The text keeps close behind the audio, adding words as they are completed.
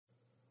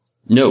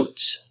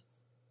Notes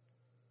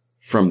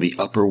from the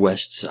Upper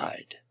West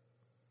Side,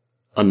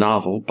 a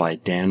novel by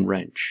Dan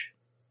Wrench.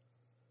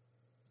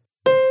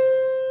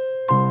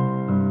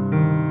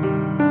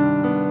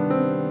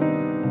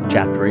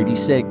 Chapter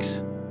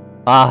 86.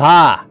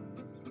 Aha!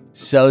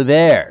 So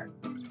there.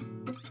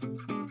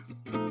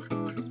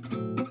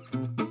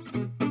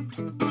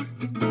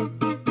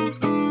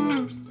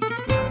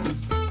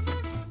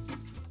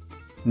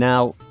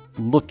 Now,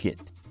 look it.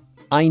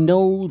 I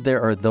know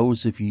there are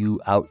those of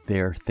you out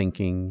there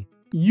thinking,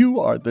 you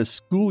are the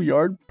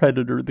schoolyard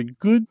predator the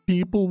good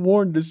people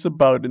warned us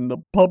about in the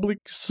public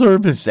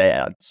service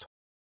ads.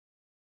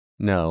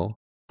 No,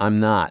 I'm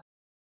not.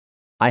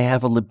 I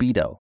have a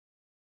libido.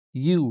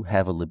 You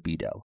have a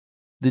libido.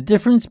 The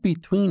difference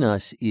between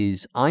us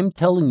is I'm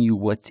telling you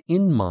what's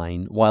in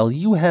mine while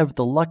you have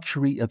the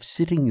luxury of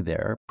sitting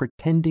there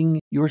pretending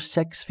your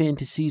sex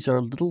fantasies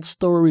are little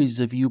stories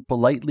of you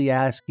politely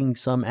asking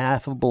some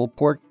affable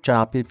pork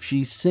chop if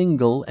she's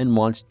single and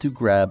wants to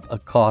grab a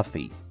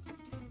coffee.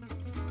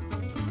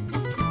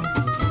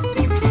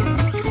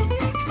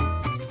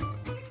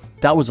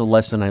 That was a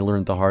lesson I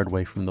learned the hard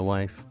way from the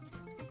wife.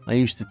 I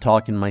used to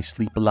talk in my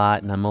sleep a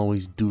lot, and I'm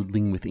always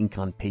doodling with ink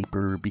on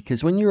paper,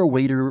 because when you're a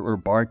waiter or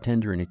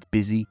bartender and it's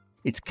busy,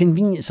 it's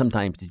convenient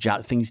sometimes to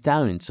jot things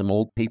down in some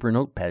old paper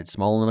notepad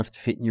small enough to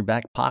fit in your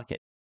back pocket.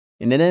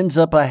 And it ends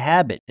up a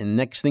habit, and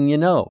next thing you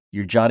know,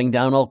 you're jotting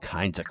down all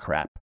kinds of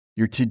crap.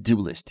 Your to-do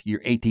list, your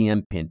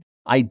ATM pin,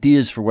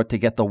 ideas for what to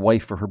get the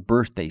wife for her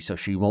birthday so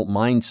she won't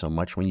mind so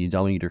much when you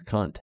don't eat her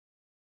cunt.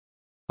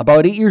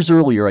 About 8 years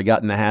earlier, I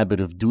got in the habit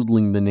of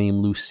doodling the name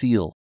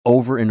Lucille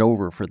over and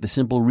over for the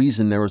simple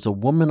reason there was a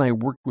woman I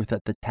worked with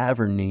at the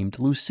tavern named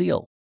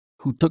Lucille,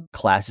 who took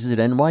classes at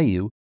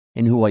NYU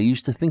and who I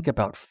used to think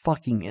about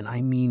fucking, and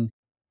I mean,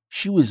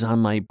 she was on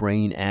my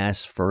brain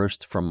ass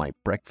first from my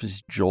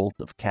breakfast jolt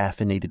of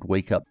caffeinated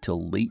wake up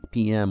till late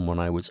PM when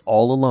I was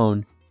all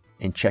alone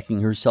and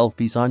checking her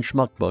selfies on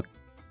Schmuckbook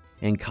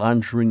and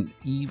conjuring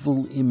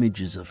evil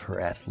images of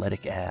her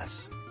athletic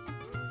ass.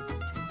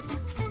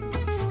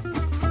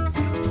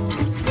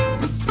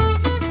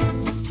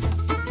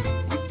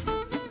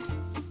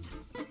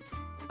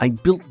 I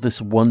built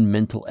this one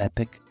mental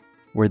epic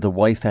where the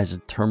wife has a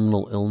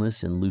terminal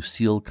illness and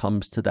Lucille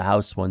comes to the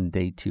house one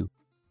day to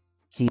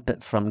keep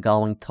it from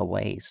going to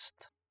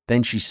waste.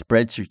 Then she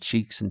spreads her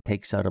cheeks and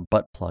takes out a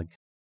butt plug.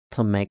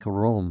 To make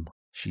room,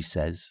 she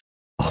says.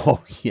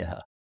 Oh yeah,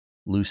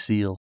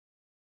 Lucille,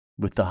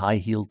 with the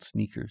high-heeled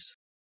sneakers.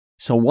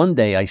 So one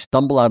day I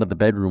stumble out of the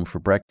bedroom for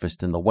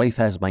breakfast and the wife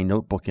has my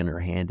notebook in her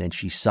hand and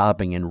she's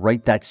sobbing, and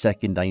right that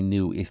second I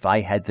knew if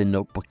I had the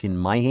notebook in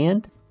my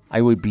hand, I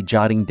would be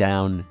jotting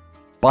down,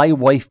 buy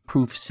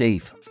wife-proof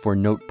safe for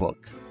notebook.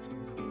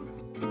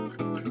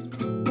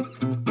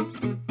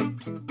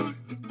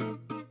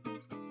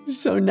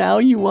 So now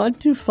you want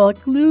to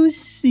fuck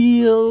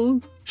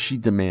Lucille, she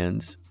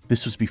demands.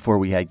 This was before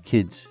we had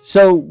kids,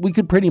 so we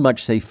could pretty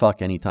much say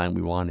fuck anytime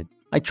we wanted.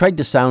 I tried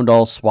to sound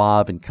all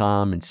suave and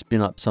calm and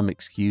spin up some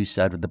excuse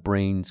out of the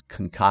brain's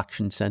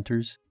concoction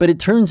centers, but it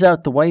turns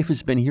out the wife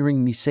has been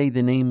hearing me say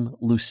the name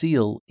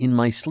Lucille in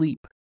my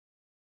sleep.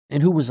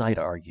 And who was I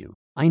to argue?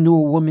 I knew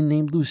a woman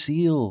named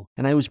Lucille,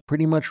 and I was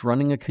pretty much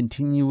running a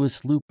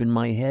continuous loop in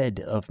my head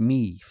of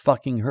me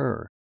fucking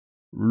her,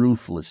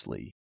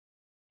 ruthlessly.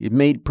 It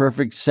made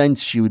perfect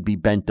sense she would be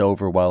bent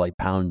over while I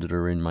pounded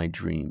her in my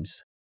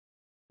dreams.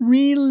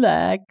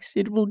 Relax,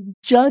 it will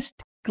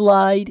just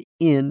glide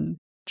in,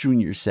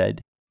 Junior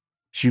said.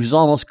 She was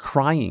almost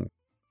crying.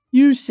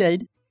 You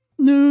said,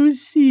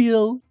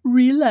 Lucille,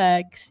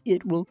 relax,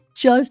 it will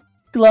just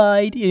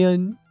glide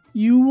in.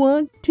 You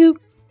want to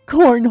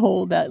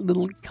cornhole that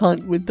little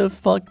cunt with the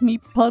fuck me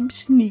pump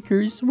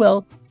sneakers?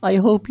 Well, I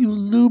hope you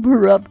lube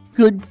her up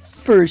good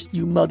first,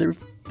 you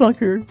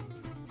motherfucker.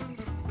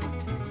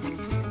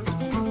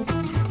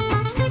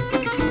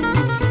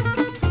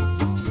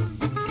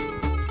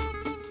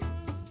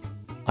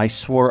 I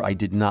swore I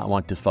did not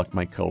want to fuck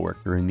my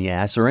coworker in the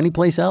ass or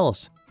anyplace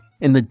else.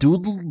 And the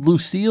doodle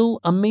Lucille,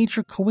 a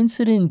major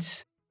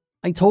coincidence.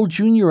 I told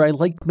Junior I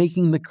liked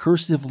making the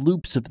cursive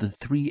loops of the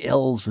 3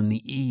 L's and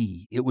the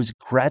E. It was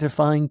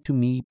gratifying to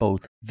me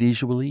both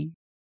visually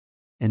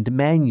and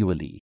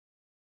manually.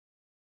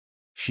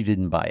 She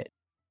didn't buy it.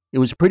 It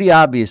was pretty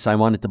obvious I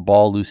wanted to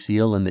ball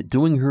Lucille and that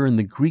doing her in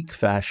the Greek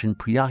fashion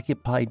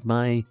preoccupied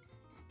my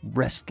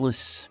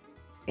restless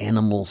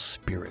animal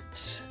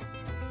spirits.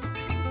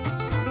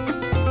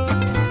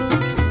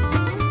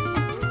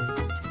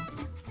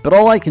 But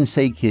all I can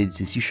say, kids,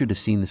 is you should have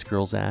seen this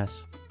girl's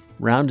ass.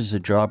 Round as a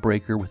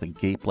jawbreaker with a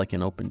gape like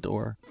an open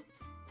door.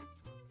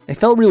 I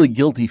felt really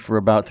guilty for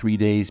about 3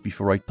 days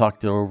before I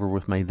talked it over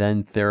with my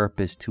then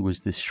therapist, who was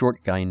this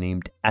short guy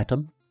named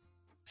Atom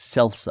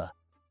Selsa.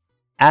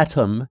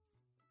 Atom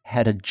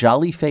had a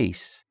jolly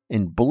face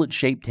and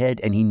bullet-shaped head,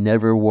 and he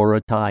never wore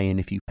a tie, and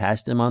if you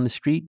passed him on the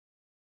street,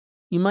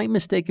 you might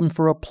mistake him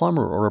for a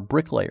plumber or a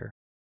bricklayer.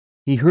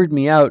 He heard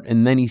me out,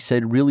 and then he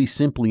said really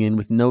simply and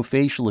with no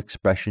facial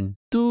expression,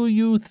 "Do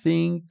you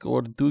think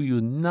or do you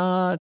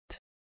not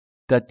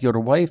that your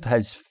wife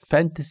has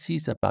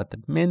fantasies about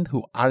the men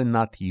who are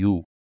not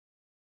you.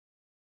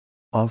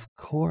 Of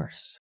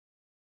course.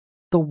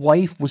 The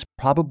wife was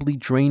probably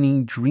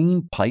draining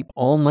Dream Pipe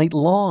all night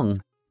long.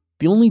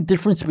 The only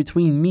difference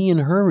between me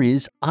and her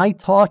is I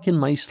talk in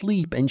my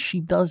sleep and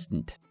she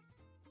doesn't.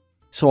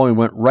 So I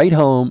went right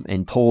home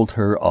and told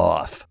her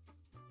off.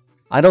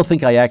 I don't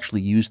think I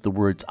actually used the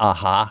words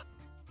aha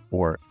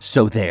or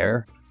so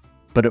there,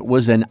 but it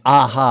was an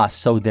aha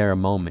so there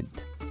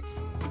moment.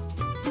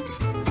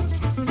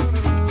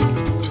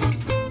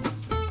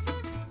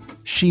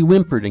 She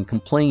whimpered and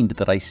complained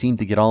that I seemed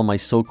to get all my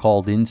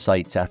so-called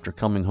insights after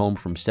coming home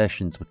from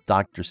sessions with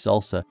Dr.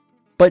 Selsa,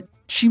 but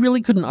she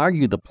really couldn't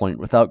argue the point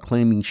without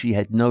claiming she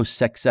had no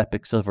sex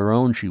epics of her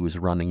own she was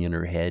running in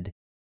her head,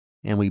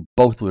 and we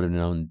both would have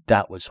known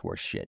that was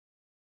horseshit.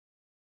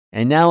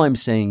 And now I'm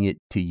saying it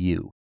to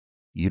you.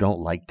 You don't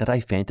like that I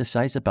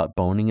fantasize about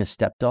boning a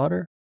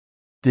stepdaughter?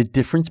 The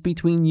difference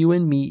between you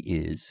and me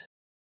is,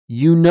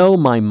 you know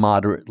my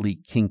moderately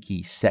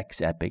kinky sex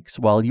epics,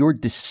 while your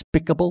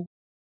despicable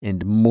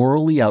and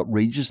morally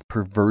outrageous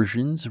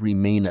perversions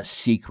remain a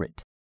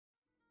secret.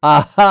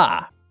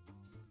 Aha!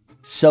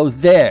 So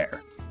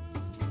there.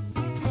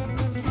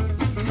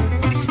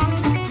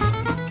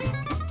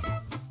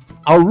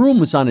 Our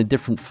room was on a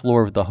different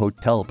floor of the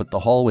hotel, but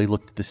the hallway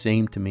looked the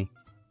same to me.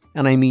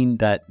 And I mean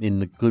that in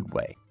the good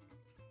way.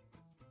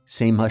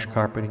 Same hush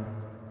carpeting,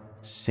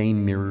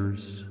 same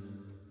mirrors.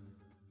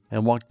 I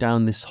walked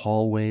down this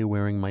hallway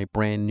wearing my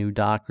brand new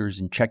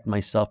Dockers and checked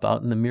myself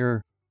out in the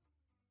mirror.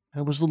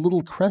 I was a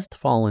little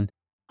crestfallen.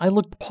 I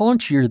looked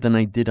paunchier than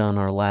I did on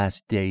our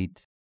last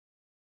date.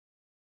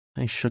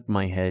 I shook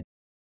my head.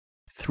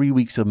 3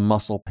 weeks of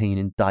muscle pain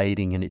and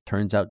dieting, and it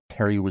turns out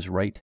Terry was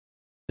right.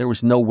 There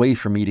was no way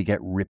for me to get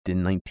ripped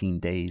in 19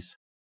 days.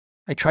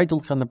 I tried to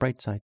look on the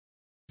bright side.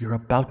 You're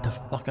about to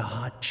fuck a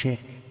hot chick.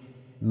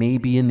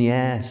 Maybe in the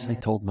ass, I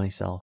told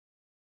myself.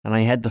 And I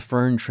had the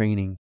Fern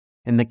training,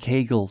 and the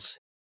Kegels,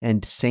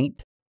 and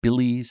St.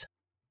 Billy's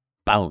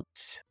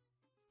Bounce.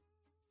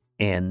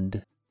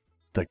 And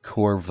the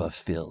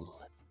Corvafil.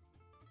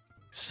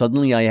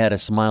 Suddenly I had a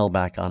smile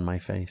back on my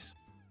face.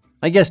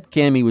 I guessed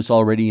Cammy was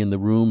already in the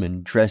room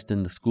and dressed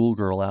in the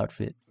schoolgirl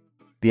outfit.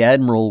 The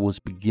Admiral was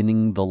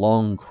beginning the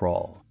long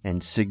crawl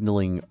and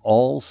signaling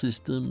all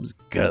systems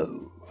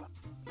go.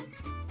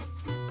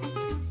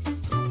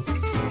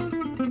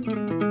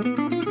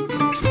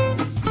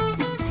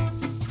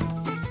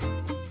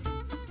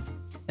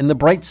 And the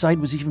bright side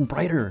was even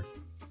brighter.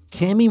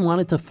 Cammy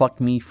wanted to fuck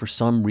me for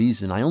some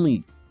reason. I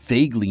only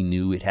vaguely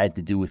knew it had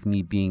to do with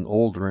me being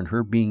older and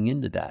her being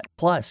into that.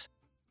 Plus,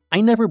 I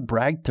never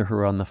bragged to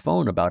her on the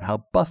phone about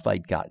how buff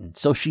I'd gotten,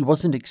 so she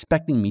wasn't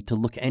expecting me to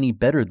look any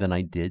better than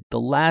I did the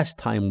last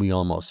time we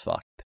almost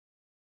fucked.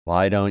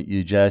 Why don't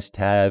you just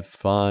have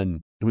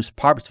fun? It was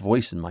Parp's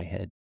voice in my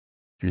head.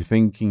 You're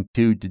thinking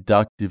too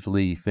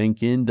deductively.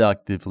 Think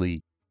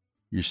inductively.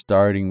 You're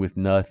starting with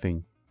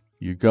nothing.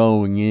 You're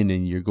going in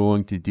and you're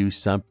going to do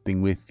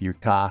something with your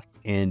cock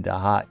and a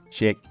hot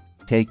chick.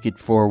 Take it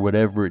for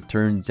whatever it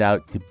turns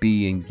out to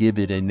be and give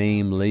it a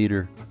name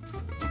later.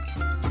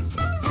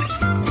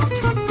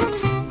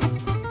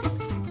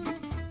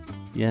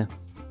 Yeah,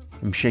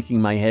 I'm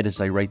shaking my head as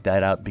I write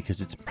that out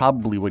because it's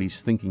probably what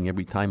he's thinking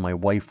every time my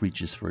wife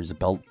reaches for his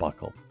belt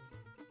buckle.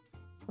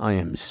 I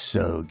am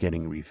so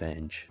getting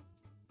revenge.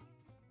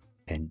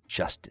 And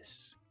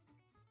justice.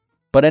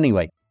 But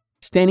anyway,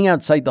 standing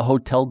outside the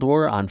hotel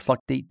door on Fuck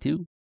Date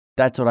 2,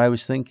 that's what I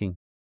was thinking.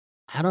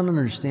 I don't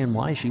understand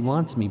why she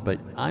wants me, but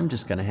I'm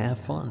just going to have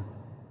fun.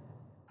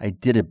 I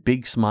did a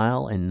big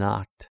smile and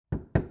knocked.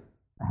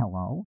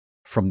 Hello?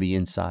 From the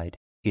inside.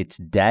 It's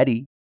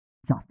Daddy.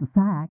 Just a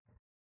sec.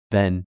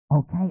 Then,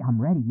 Okay,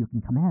 I'm ready. You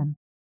can come in.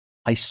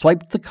 I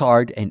swiped the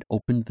card and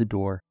opened the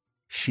door.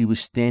 She was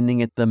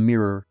standing at the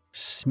mirror,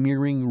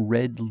 smearing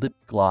red lip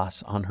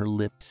gloss on her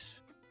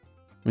lips.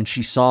 When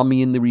she saw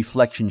me in the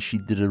reflection, she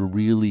did a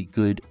really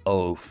good,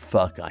 oh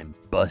fuck, I'm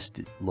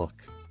busted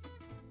look.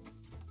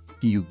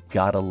 You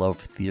gotta love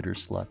theater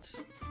sluts.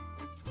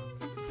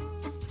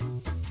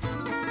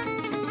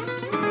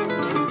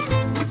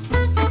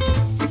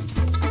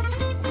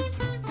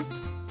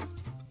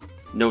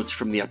 Notes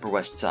from the Upper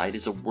West Side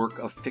is a work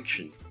of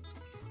fiction.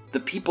 The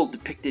people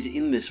depicted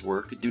in this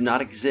work do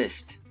not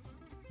exist.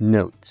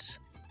 Notes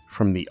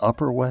from the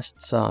Upper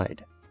West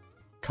Side.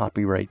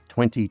 Copyright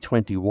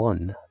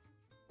 2021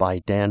 by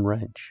Dan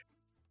Wrench.